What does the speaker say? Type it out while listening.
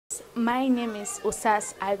My name is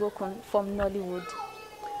Osas Aigokun from Nollywood.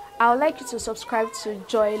 I would like you to subscribe to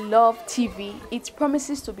Joy Love TV. It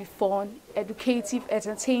promises to be fun, educative,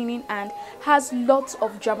 entertaining, and has lots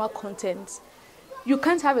of drama content. You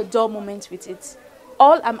can't have a dull moment with it.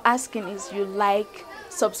 All I'm asking is you like,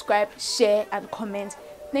 subscribe, share, and comment.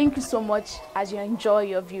 Thank you so much as you enjoy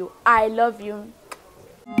your view. I love you.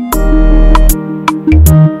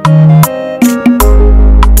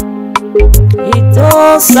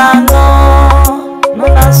 ITOHAN no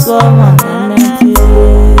la soma nenete.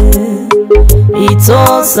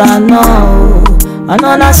 ITOHAN no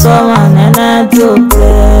la soma nenete.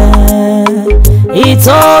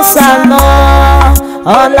 ITOHAN no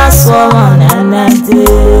la soma nenete.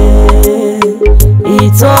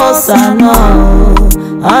 ITOHAN no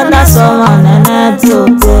la soma nenete.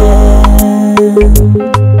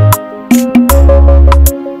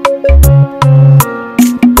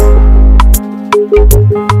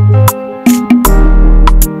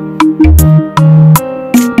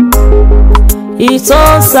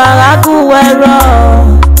 ITOHAN aguwero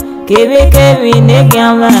kebe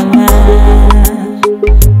negiamama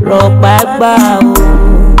ropagba o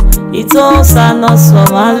ITOHAN no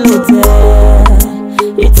somalute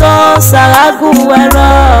ITOHAN aguwero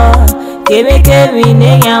kebe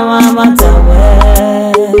negiamama tawe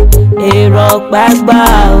ropagba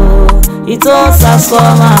o ITOHAN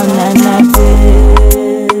somalate.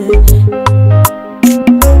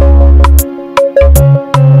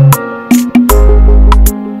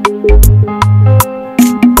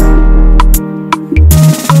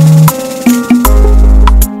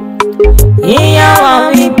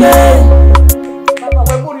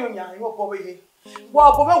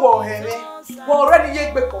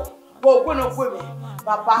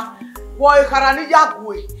 Papa, boy, Karani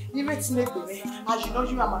Yagwe, you met me, as you know,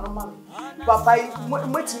 you are my mammy. Papa,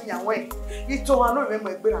 meeting your way. You told I know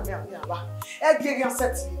remember Benamia. Every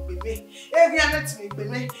set with me, every met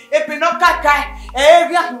me, if you not guy,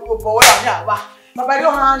 every who boy, Papa,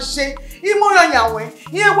 your hand shake, you more on your way.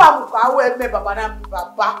 Here, one I will remember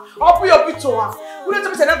Papa, or be a bit to one. We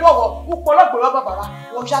don't say that who call up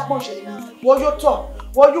Baba, or Jack Moshe, or your talk.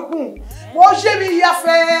 What you can? What she be here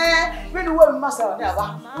for? When you were master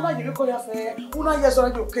never. Una you call your fair. Una yes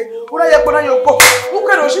on you okay. Una you put on your book. Who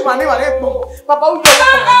can she money on it? Papa, who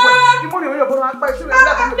you money on your book? I'm quite sure that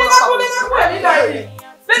you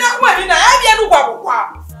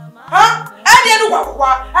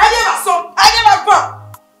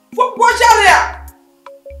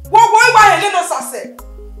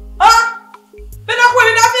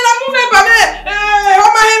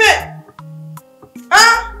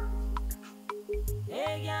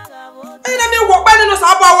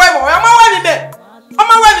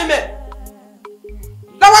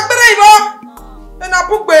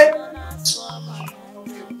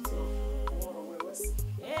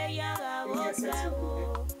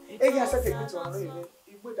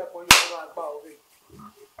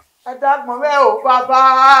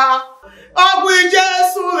Papa, oh, we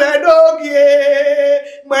just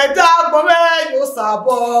you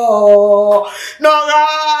sabo, no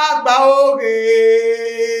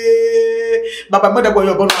Baba, mother, boy,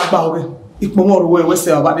 you're going to bow. If more way, we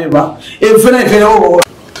say about it, infinite.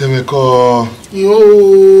 Temeko,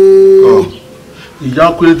 yo,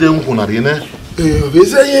 you could them who are in it.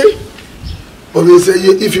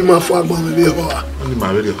 If you might fall by me,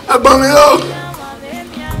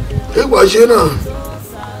 it was you know.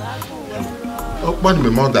 What me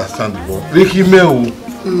understand? Ricky Mel,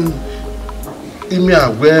 Imia,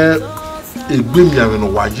 where a bimia in a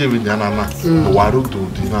wajir in Yanana, the Waru do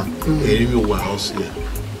dinner, a new house here.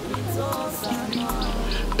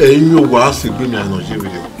 A new house in Bimia in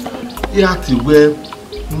Nigeria. You have to wear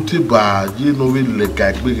Mutiba, you know, like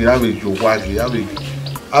have your wagi,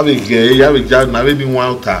 have a gay, have a jan, have any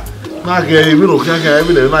water. Now, gay, you know, can't get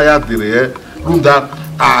every day. I have the room that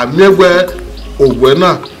I never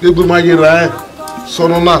Owena, they be my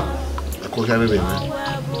sonona. I call her name.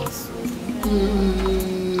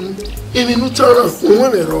 In Nutara,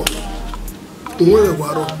 Umanero,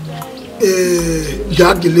 Umanero,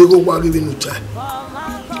 Yagilego Wagi Nuta.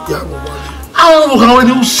 I don't know how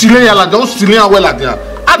you silly, I don't silly well at there.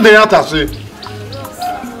 I'm the other say.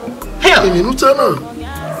 Here in Nutana,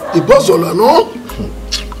 the Bozola, no?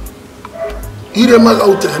 Iremaga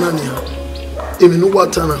Utanania. Even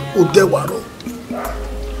Watana, Udewaro.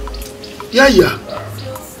 Yaya.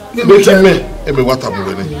 Me, ebe wata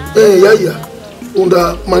mugene. Yaya.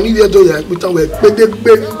 Unda manidia doya, bitawe,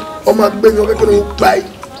 bede, oma benyo kekeno upai.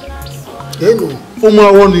 Eno.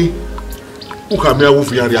 Uma woni, ukamea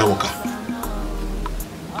wufi yari awoka.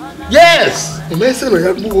 Yes. Imagine no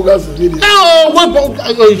yakbu go video. Oh,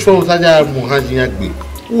 we from Saja Muhaji Yakbi.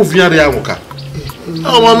 Who via the Amoka?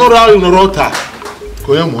 Oh, no, I no rota.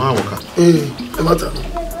 Koya Muhamoka. E mata.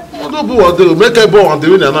 What do what do make a ball on the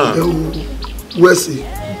winner now? Wesi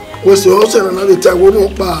also na the time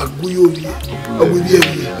won pa aguyo bi. Aguyo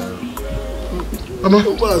bi. Ama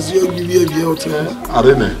was you give you out.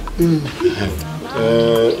 Arena.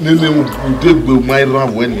 Nene udegbe my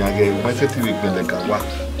ram when you again. My city week when they can work.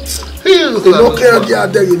 No care the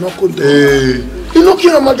other you no could do. You no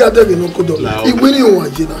care ma gather you no could do. I win you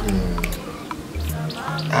one jina.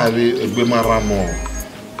 Abi egbe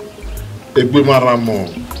maramo.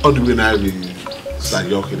 On the winner we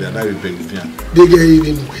sayoke there na we bengitia. They get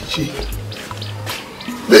even kwechi.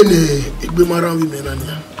 Bene egbe maramo me na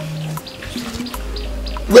nia.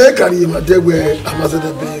 Where carry ma dey where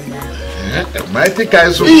ambassador be. Mighty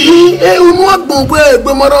Kaiso. Unu agbon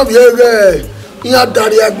egbe maramo ye ya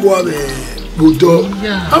dari agbo ame budo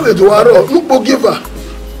ave do aro nupo giver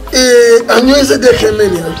anyo ise de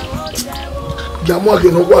kemeni jamu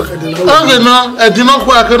ake no kwa kede na oge no e di no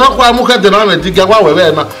kwa mu kede na me di ga wa we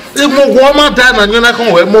na e mo wo ma da na nyo na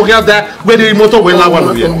kan we mo ga da gbe di moto we la wa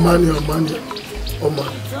no ye oma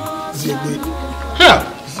zigbe ha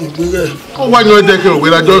zigbe o wa nyo de ke we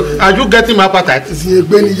la jo are you getting my appetite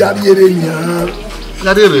zigbe ni yari ere ni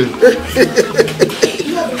yari ere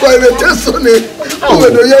kwa ile teso ne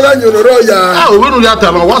owedo yela nyonoro ya we no ya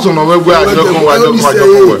ta no wa so no we gbe ajo kan wa jo we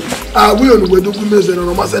we onu wedo ku meze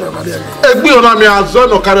no ma se na na dia egbi ona mi azo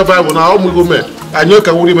no carry bible na o mu go me anyo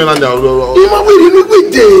ka wuri me na na ima we ni we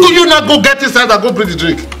dey do you not go get inside and go bring the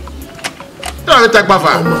drink don't take my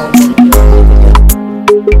fire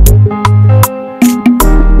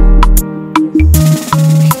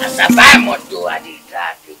Asaba moto adi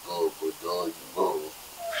traffic go.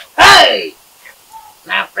 Hey!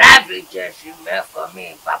 Now private just meant for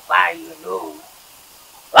me, Papa, you know.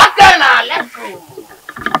 What can I let go?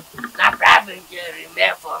 Now private just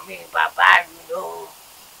meant for me, Papa, you know.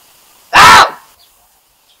 Oh!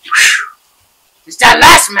 It's the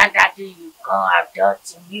last man that you can't have done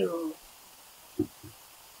to you.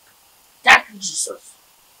 Thank you, Jesus.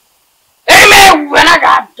 Amen. When I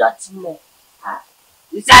have done to me.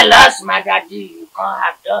 It's the last man that you can't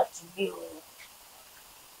have done to you.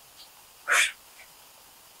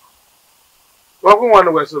 what go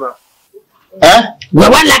want we so na We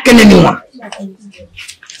want like anyone.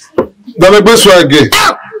 don't be so again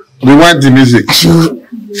we want the music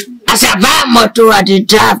As a van motor at the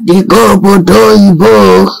trap, they go bodo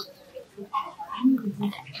ibo.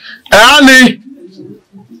 ani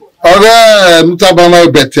ore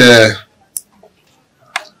mutabana better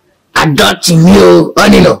Adopting you,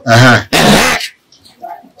 Onino.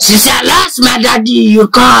 Since I lost my daddy, you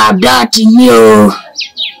can't adopt you.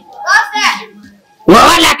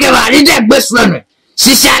 Well, like a little best one.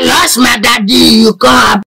 Since I lost my daddy, you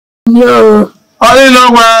can't adopt you. I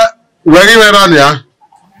know where you on ya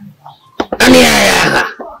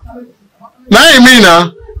now you mean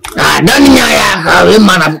I don't know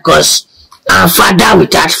man because I'm father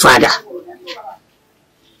without father.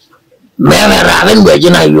 Maybe Raven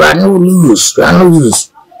Virginia, you are no use. You are no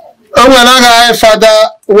use. oh well I got father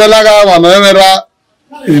one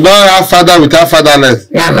you don't have father without fatherless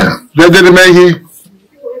Yeah, man. they didn't make him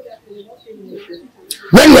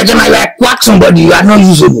When Virginia, you are quack somebody, you are not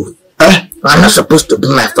usable. You are not supposed to be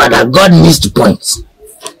my father. God missed the point.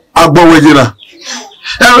 agbo wejina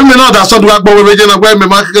we me know that so do agbo wejina where me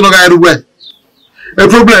mark no ga everywhere a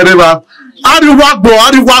problem river ari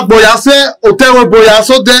wagbo ya se otewo bo ya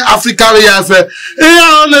so de Africa ya se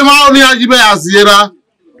iya le ma oni ajibe asira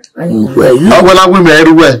Well, you oh well we me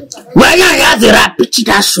everywhere well, you have the picture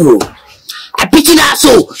that so. I picture that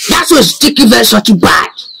so. That so is taking very such bad.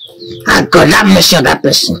 I got that mention that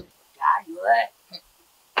person.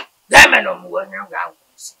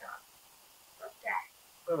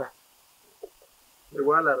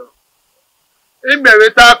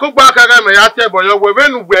 Imberita ko gba kaga me ya te boyo we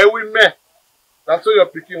venu we we me that's what your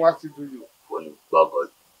picking wants to do you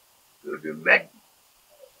You be mad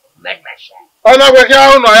my shine. ona we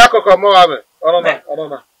ya uno ya kokko mo wa me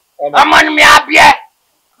ona I'm on me up here.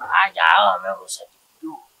 I never said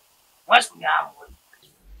you. What's me am?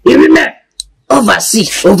 You know, oversee,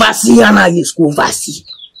 and I use oversee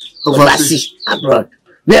abroad.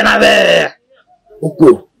 Then I have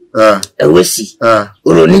Oko, Ewesi,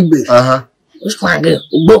 Olonigbe. Which one again?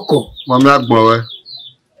 Uboko. Mami agbo we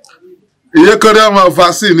iye kore ma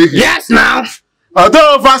oversee ni Yes, now.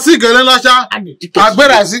 Although oversee gele la sha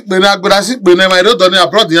agbera si pe ne ma do to ni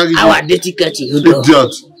abroad yan gi Our dating ticket, you do.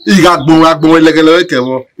 idiot igagbo legele we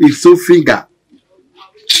kewo it's so finger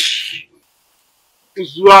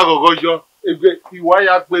Zua gogojo. Ebe iwa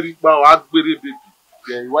ya gberi pa wa gbere baby.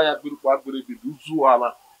 Iwa ya gberi pa wa gbere baby. Zua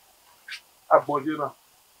la. Abonje na.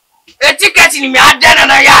 Ticket ni mi adena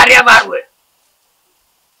na yare barwe.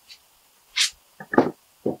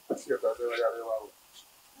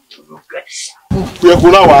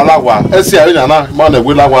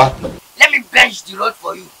 Let me bench the road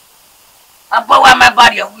for you. I bought why my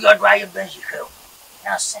body of your dry bench you go.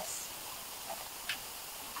 Nonsense.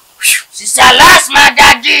 Since I lost my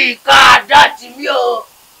daddy, God, that's me. I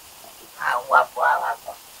want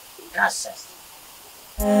nonsense.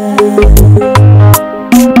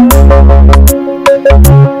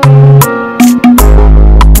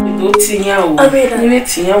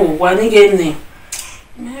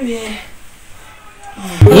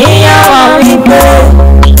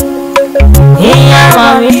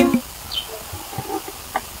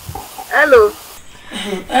 Hello.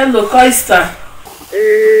 Hello, Costa.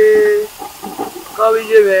 Come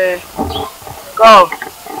here, come.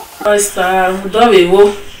 Costa, wo.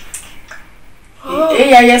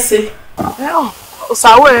 Yes.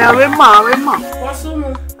 Sawe, ma. What's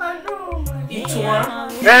wrong?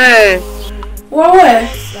 ITOHAN. What?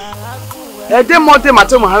 They monte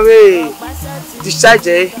mato have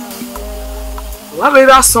discharge. What we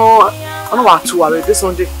that song? I know what to have this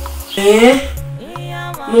Sunday.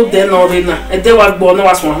 No, they're not na. They were born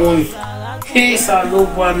was my home. He's a low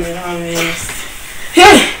one.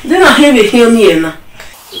 Hey, then I have a here near.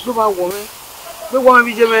 Look at woman. We want to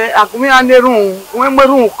be Jimmy. I come in the room. When we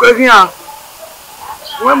room, Kegia.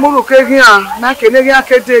 When we look Kegia, Nakanegia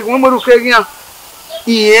Kate, when we look Kegia.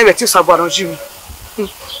 Yeah, let's just about on Jimmy.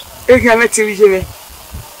 Kegia, let's see Jimmy.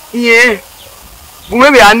 Yeah.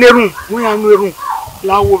 Maybe I never we are no room.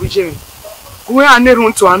 Lao will be Jimmy. We are never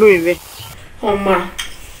room to a new. Oh, ma.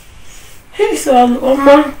 He's all, oh,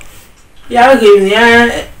 ma. Ya give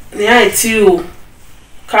near it you.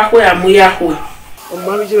 Kakwe amuyahu. Oh,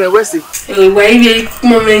 Mammy Jimmy, where's it? Why you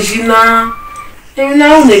Momagina? And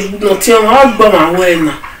now they not tell how bomb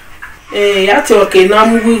when. Yet, okay,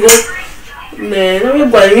 now we go.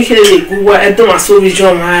 Everybody, we can go. I don't so be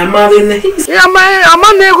John. I am married. Yeah,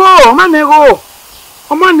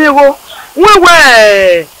 Omanego.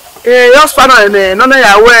 Where your spaniel, none of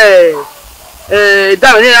your way.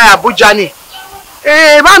 Damn, Abuja ni.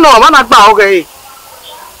 Vano, Managba, okay.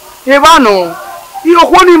 Vano, you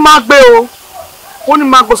only mark Bell. Only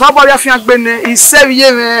mark was about your fianc bene. He's 7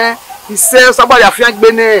 years. He says about your fianc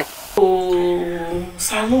bene. Oh,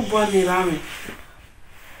 Salu Bonnie Rami.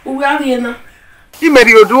 Who are you now? He made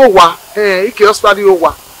you do what? He kills study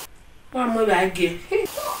over. What would I get?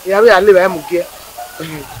 Yeah, I live at Mugia.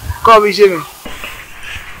 Come with Jimmy.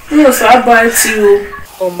 No, so I buy it you.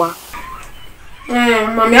 Oh, ma.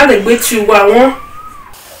 Mammy, I'll bet you what I want.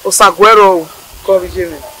 Osaguero, come with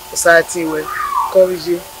Jimmy. Society way. Come with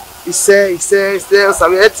you. He said, so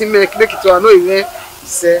we let him make it to annoy me. He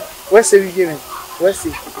said, where's the Jimmy? Where's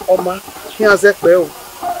he? Oh, ma. He has that bell.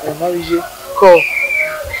 And Marie, call.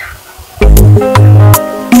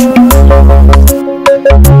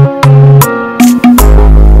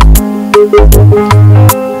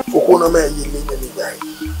 Okona me yele ni guy.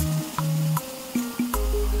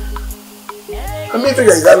 Ami fe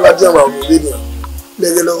ga la dia wa mi ni.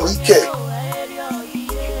 Lege lo ike.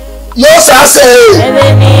 Yo sa se. Ebe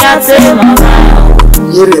ni ate mama.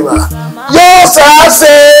 Yere ba. Yo sa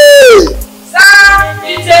se. Sa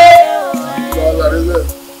ite. Wala rele.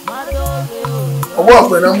 Obo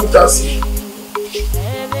ape na mutasi.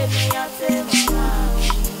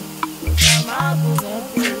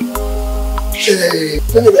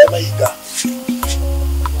 Nene be maika.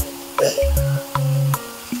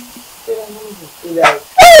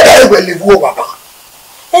 Well, go papa.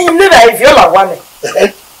 Hey, you live if you're like one.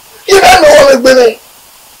 You don't know what I'm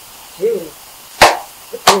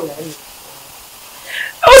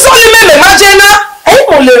I was only me, imagine. I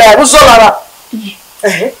only I was all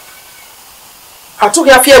I took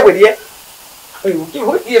your fear with you. They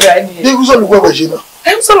was on the way, you know.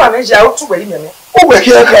 I'm so managed out to wait. Over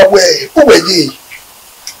here, away, over ye.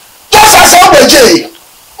 Just as over ye.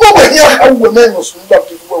 Over here, how women was not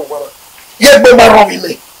to go. Yet, by my wrong in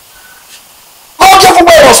me. Go to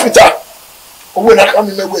the hospital. When I come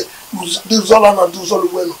in my way, do Zolan and do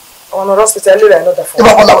Zolu well. On a hospital, another phone.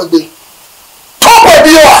 If I want to be. Top of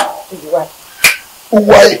you are.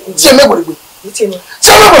 Why? Tell me what it be. Tell me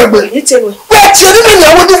what it be. Tell me. Wait, tell me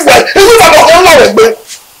what it be. If you have a whole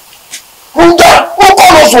Runda, who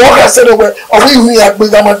call us work as anywhere, or we have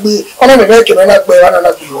been a be on an American and not by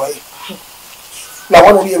another way. Now,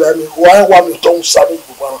 one of you, why want me to saddle?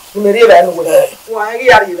 You may anyway. Why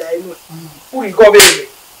are you? Who you go, baby?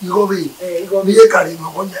 You go be. You go be a carry.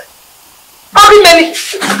 Abi meni.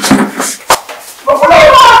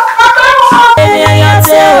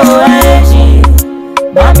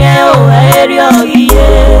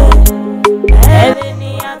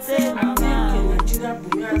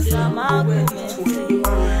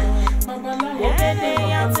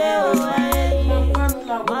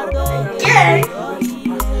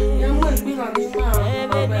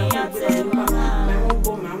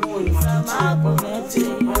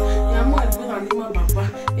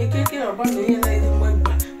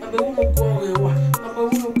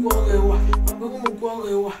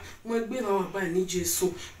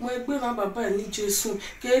 Jésù mo egbe na baba ni Jésù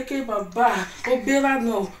keke baba obera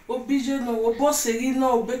no obije no oboseri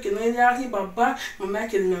no obeke na yari baba mama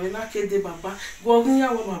ke na kede baba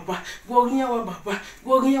goriya wa baba goriya wa baba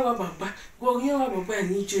goriya wa baba goriya wa baba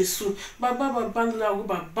ni Jésù baba la wo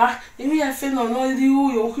baba emi ya fe no no ri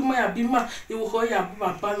u yo ki ma ya bi ma iwo ko ya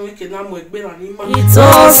baba no ke na mo egbe na ni ma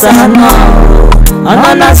itosana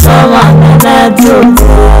anana sawa na do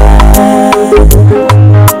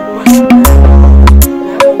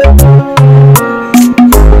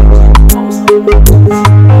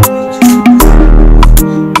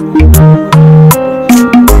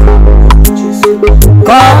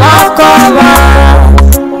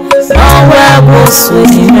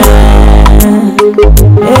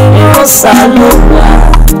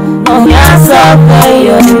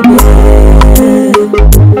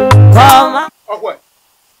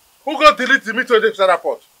Who got delete me to the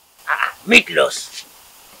report? Meat loss.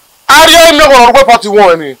 Are you not going to party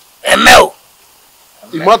one? Mel.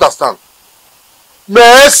 You understand?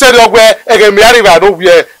 Me said where again me arrive I don't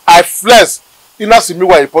where I flex. Ina si mi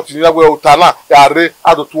wa report ni na where utana yare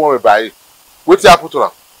ado tu won me bai. Wetin happen to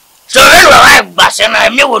am? So when I gbase na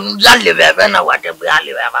me wonu la live na wa de be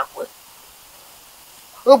live ba ko.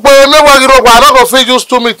 But me wa giro gba no go fit use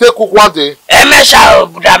to me take cook one day. Me sha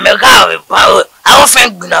buda me ka we pa. I won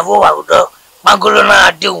fen gbina fo wa do. Pangolo na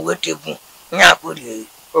ade we tegun. Nya ko ri.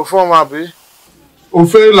 O fo ma bi. O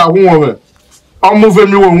fe la hun won me. O mo fe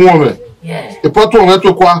mi wo hun won me. Yeah. E poto on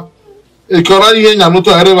to kwa. E kora yen nya no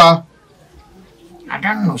to ere ba. I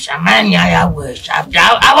don't know. Shamania ya we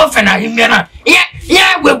shabda. I won fen na himena.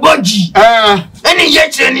 Yeah, we boji. Any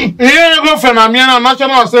yet any. Yeah, go for na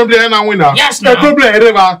National Assembly na winner. Yes, no. Problem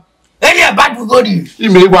ere ba. Any bad we go di.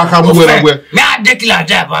 Ime igba ka mu we. Me a declare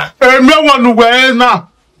that ba. Me wonu we na.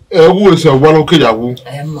 Wu se wo lo keyawo.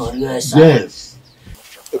 Mo yes. Yes.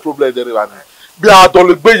 E problem ere ba ni. Bi a do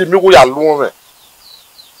le gbe yi mi wo ya lu me.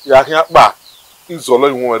 Ya kian pa. Izolo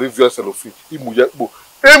iwon review selfie. Imu ye po.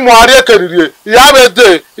 Imu ari ekeriri. Ya be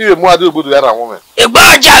de. Iwe mu ade obodo ya ra won me.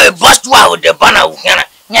 Egba ja we bust wa o de bana wo yana.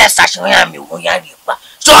 Nya station ya mi wo ya di pa.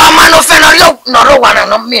 So ama no fe no ro wana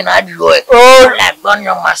no me na di o. Oh, like gbon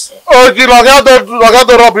your masse. Oh, ji lo ga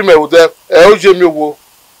do rob me o de. O je mi wo.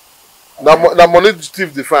 Na money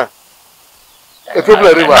thief define. E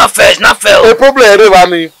problem ere ba. Na fair. E problem ere ba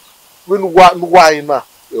ni. When why na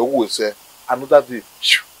e wo say another day.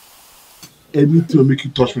 Anything will make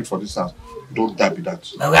you touch me for this house. Don't die with that.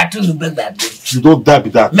 Me wa tun gbe gbagbe. You don't die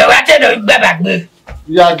with that. Me wa tun gbe gbagbe.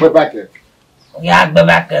 Ya gbe back here. Ya gbe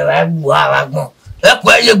back wa gbo awa gbon. E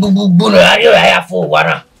ko eye gbugbu no ari o ya fo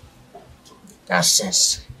wara. That's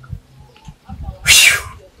sense.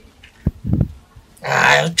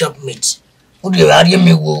 Ah, chop meat. Who dey ari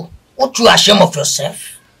me wo? What you ashamed of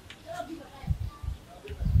yourself?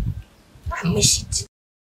 I miss it.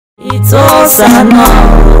 Itosana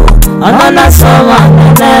anana sawa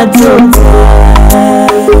na do.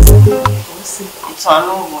 It's an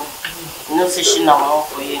over. No session now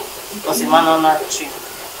for you. Because a man on that tree.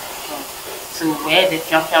 So where the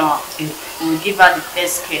fiamma, we give her the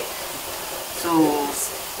first care. So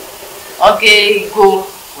okay, go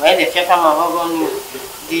where the fiamma run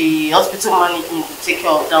the hospital management to take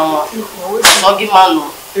care of that one. So give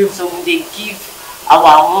man. So they give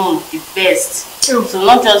our own the best. So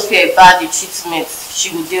not just for about the treatment,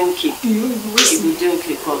 she will do okay. She will do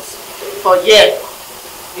okay because for yeah.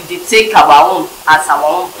 We did take our own as our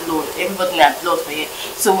own blood. Everybody has blood for you.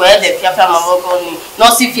 So where the people are going,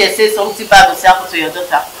 not if you say something bad will happen to your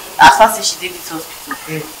daughter. As fast as she did this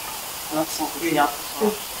hospital, nothing could happen to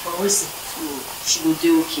her. So she will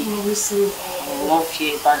do okay. No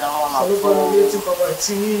fear bad on her. And the people will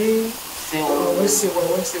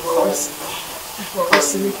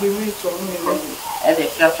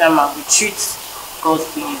treat God's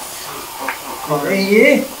belief.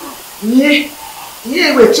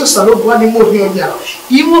 Ye we cho salo bo ni mo bi oya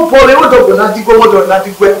imo bo le wo dogo na digbo mo do na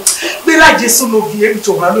digbo be la Jesu no bi e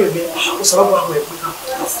to ba no ebe o salo bo àwọn ẹgbẹ́ kan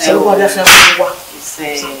salo bo ada fe wa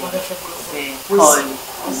se call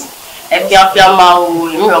e bi afia ma o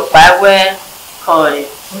mi o pa we call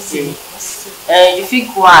You fit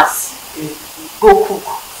go house, go cook.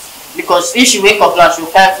 Because if she wake up now, she'll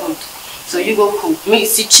find food. So you go cook. Me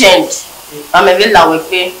see change. I'm a bit like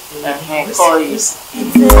we call you.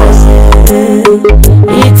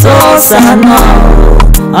 ITOHAN,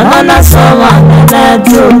 anana sawa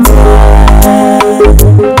nenedo.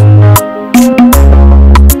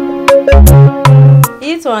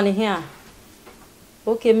 ITOHAN here.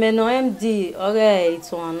 Okay, me no MD. Okay,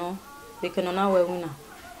 ITOHAN no. Because no na we wina.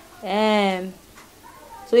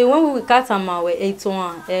 So when we cut am our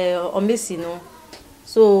ITOHAN omisi no.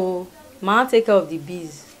 So ma take care of the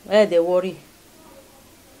bees. They worry.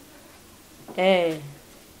 When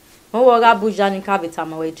we go Abuja in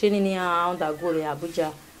Kabitama, we're training here around that go to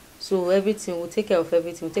Abuja. So everything, we'll take care of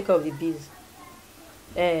everything. We'll take care of the bees.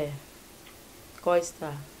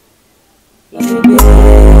 Coista.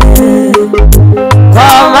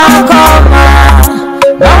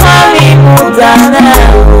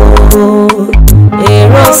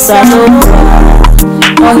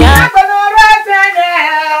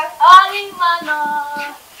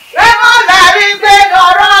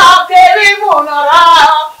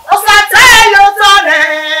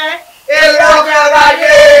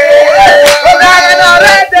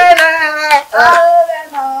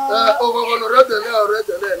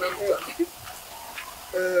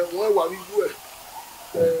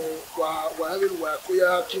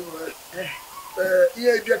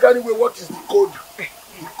 What is the code?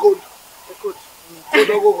 The code.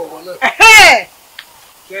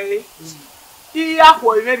 Okay. Iya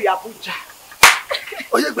ko ime Abuja.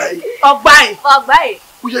 Oye gbai. Ogbai.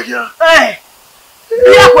 Oye kia.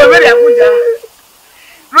 Iya ko ime Abuja.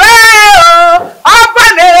 Re ọba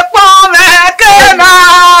na epo me ke na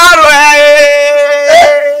re.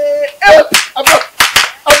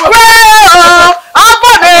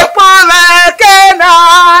 Ọba na epo me ke na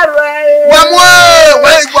re.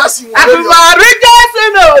 Wa igwasi wo. Abimari Jesu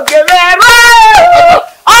no gevero.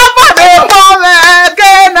 Ọba na epo me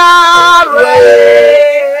ke na re.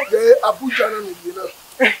 Abuja na ni na.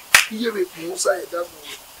 Iye be Musa e da.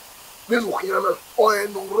 Me no kiana o e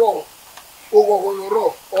no ro. No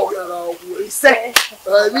ro. O ya ra o Se.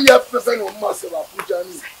 Mi ya pesa no mase ba Abuja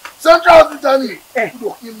ni. Central Abuja ni.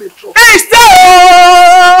 Do ki metro. Ise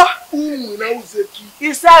o. Na uzeki.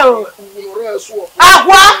 Ise o. No ro so.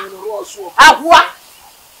 Agwa.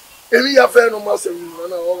 Emi ya fe no mase ni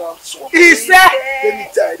na o ga so. Ise. Emi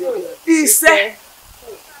tide. Ise.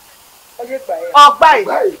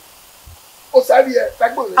 Ogbai. O sabi e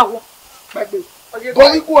tagbo ni. Awo. Tagbo.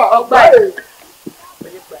 Boni ku a ogbai.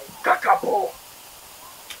 Kakabo.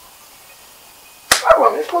 Awo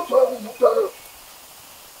mi ko to e mu to no.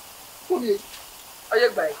 Oni.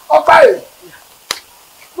 Ogbai.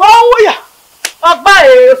 Wọ́n wúyà.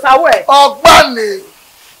 Ogbai sawe. Ogbani.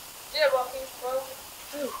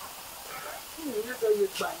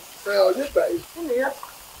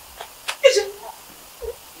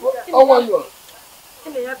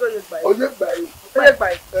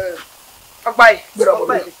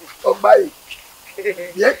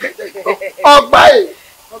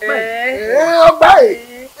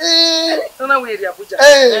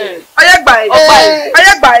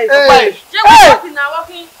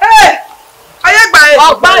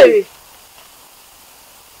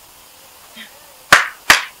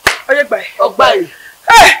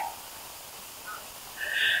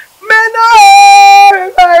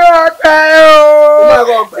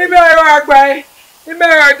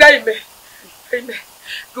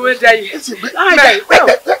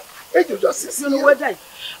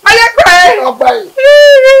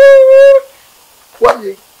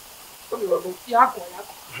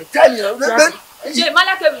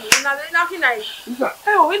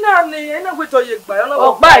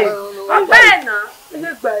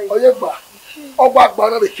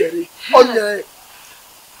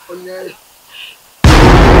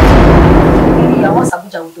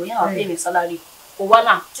 Salary.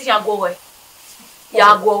 Owana, teach go away.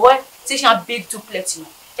 Ya go away, teach big duplex.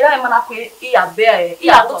 Ela é mana que ia ver,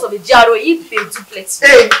 ia todo sobre diário e big duplex.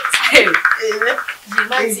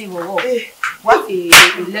 Imagine wo. What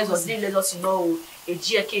let's know e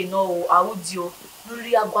dia que no audio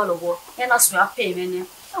lórí agba lowo. E na sun ape me ni.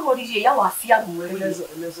 E mo ri ya wa fi agun we.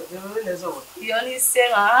 Lezo. Yo ni se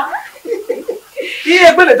ra.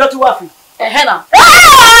 Iye gbe le do tu wa fi. Na.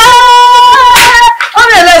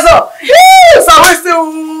 Lezo.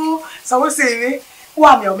 Sawese ni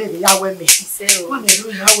wa mi o me ya we me. Wa mi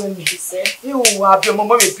ru ya we me. Iwo abi omo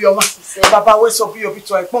mo me bi oma. Baba we so bi obi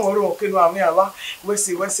to ipon oru o kenu ami ala. We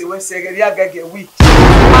se geri agage wi.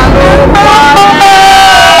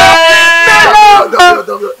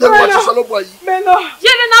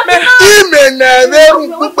 ime na meru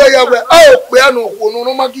gbugbe ya we o pe anu kwonu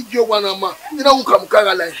no magigi ogwa na ma ina wu kam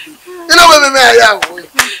kaga la ina we me ya wo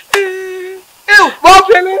What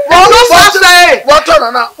say? What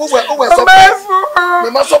on na we so me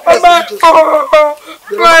ma so press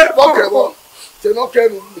okay bo te no ke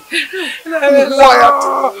nu mo ya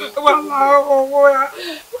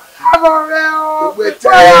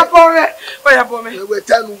we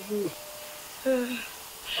tanu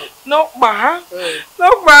No ma.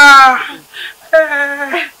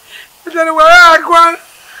 Then we are going.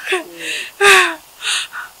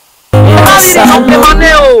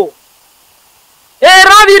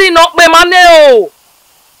 Raviri no pe maneo.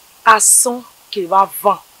 Asan ke va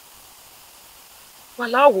van.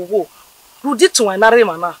 Wala wo. Rudi tun anare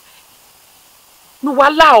mana. Nu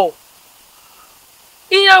wala o.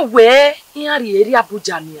 Iya we, iya ri eri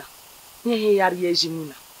Abuja ni a. Iya ya ri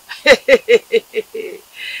ejimina.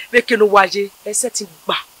 Make no waje ese ti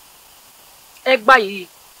gba. Egba yi.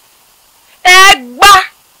 Egba.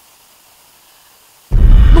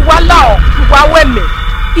 Nu wala o, nu wa weme.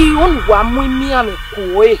 Ihun wa mu mi ame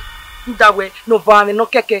ko e. Ndawe no vane no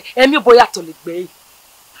keke emi boya to le gbe.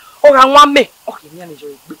 Ora won me, o ke mi ame jo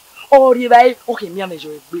egbe. Ori bai, o ke mi ame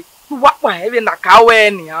jo egbe. Nu wa pa e na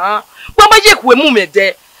kawe ni ha. Wa ma je ku emu me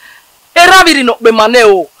de. Eraviri no pe mane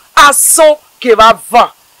o. Ason ke va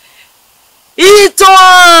van.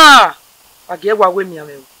 ITOHAN! Agiewa we mi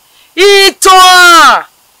ame o. ITOHAN!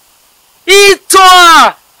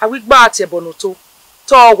 Awigba ati ebono to.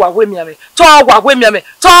 To wa we mi ame.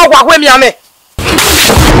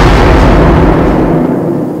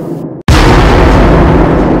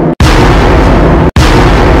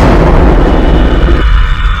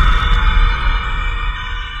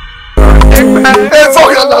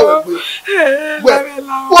 Fuck you now.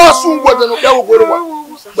 What soon what no be wo go wa.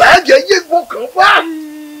 Ba je ye go kan fa.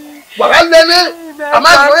 Wa ga le ni. Ama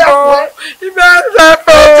so ya ko. Ibe se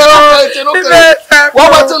ko. Wa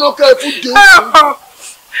ba te no ka fu de.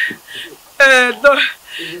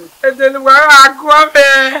 Then we are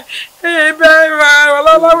going.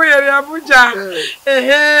 Wala we eri Abuja.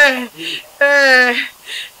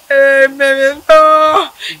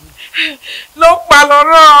 Lo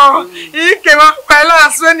paloro ike ma pela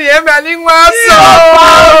aso ni e ma ni wa so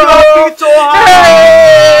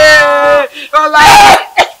ola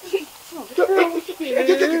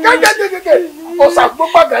o sa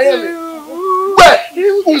gbogbo ga yen le we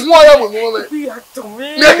unwo ya mo mo me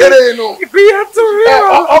me kere no igbiya to mi o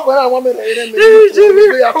ko na won me re me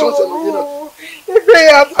igbiya to so no gina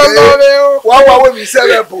igbiya to lo re o wa we mi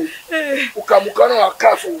serebu ukamuka na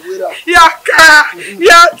aka fo wera ya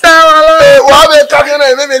ta wala wa be ka ke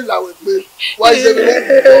na me la we pe wa ise me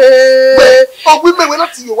o gbi me we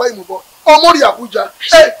lati yo wa imu bo o mo ri Abuja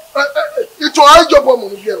ito ajobo mo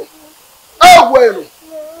bi ero wo ero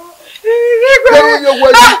yo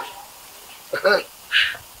wo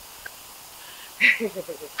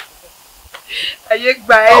aye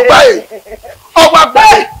gba e Ogba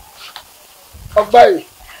e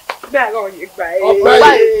be ro ye gba e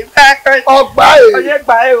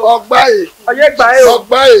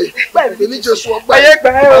Ogba e Beni Jesu Ogba e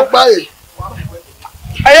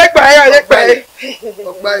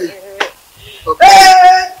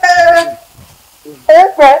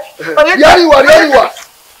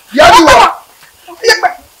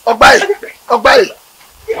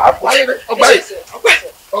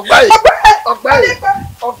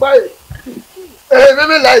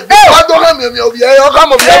me like I don't have me obi e o ka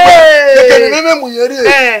mo bi e me mu yeri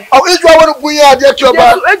o iju awonu gun ye ade ki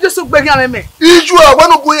oba e Jesu gbe gan me iju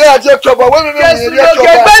awonu gun ye ade ki oba we me mu yeri ki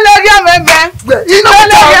oba gbele gan me ina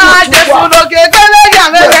Jesu lo ge gbele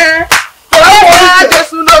gan me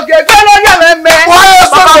Jesu lo ge gbele gan me wa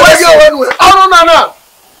so we ye wonu onu na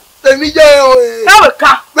temi je o na we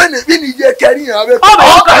ka beni je keri yan be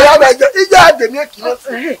o ka ya be je ija ade mi ki no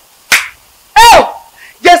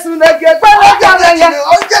Jesu no ge gbele gan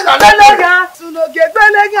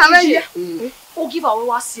me O give away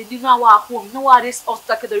wa se ni na wa home no wa this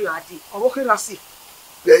obstacle you ade o ke na si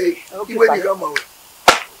iwe ni ga ma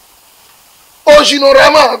o jino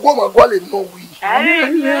rama go ma gwale no wi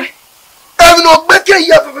no gbeke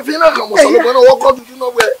ya fefe na kan mo so lo na wo ko du no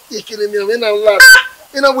we ikini mi we na la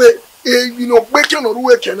ina we no gbeke no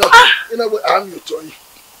ruwe ke na ina we am you to yi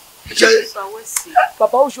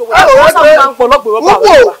Papa o so wa sa pologbe wa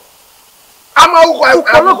ba ama uko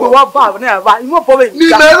pologbe wa ba na ba imo po be ni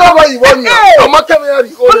me lo ba iwo ni omo kemi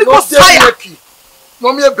ari o no dey lucky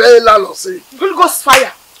no me be la lo se Holy Ghost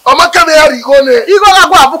fire omo kemi ari go ne igo la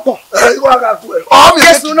gbo abupo igo ga tu e o mi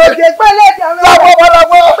Jesu no ge gbele gan me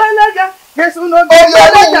gbele gan Jesu no ge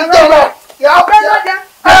gbele gan me ya gbele gan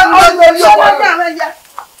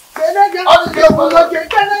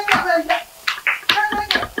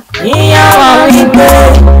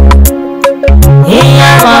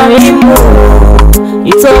wimu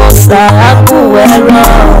ito saraku wero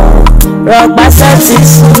rogba seti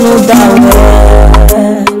sunu dawe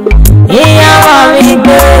iya wa mi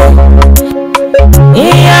gbe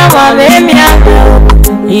iya wa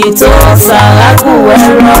mi ito saraku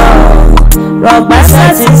wero rogba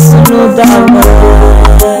seti sunu dawe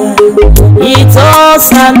ito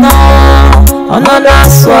sana ono na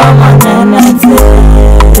so manenete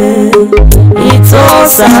ito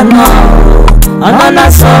sana ono na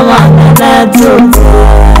so manenete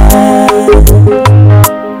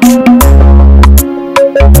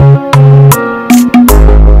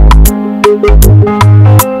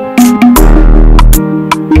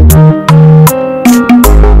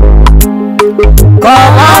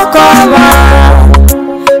koma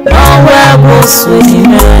no webo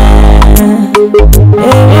swime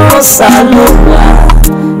e salwa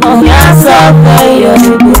no yasa kayo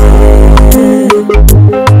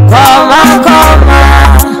koma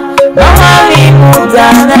no mami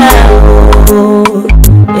mudana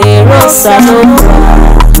e salwa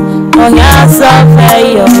no yasa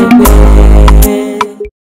kayo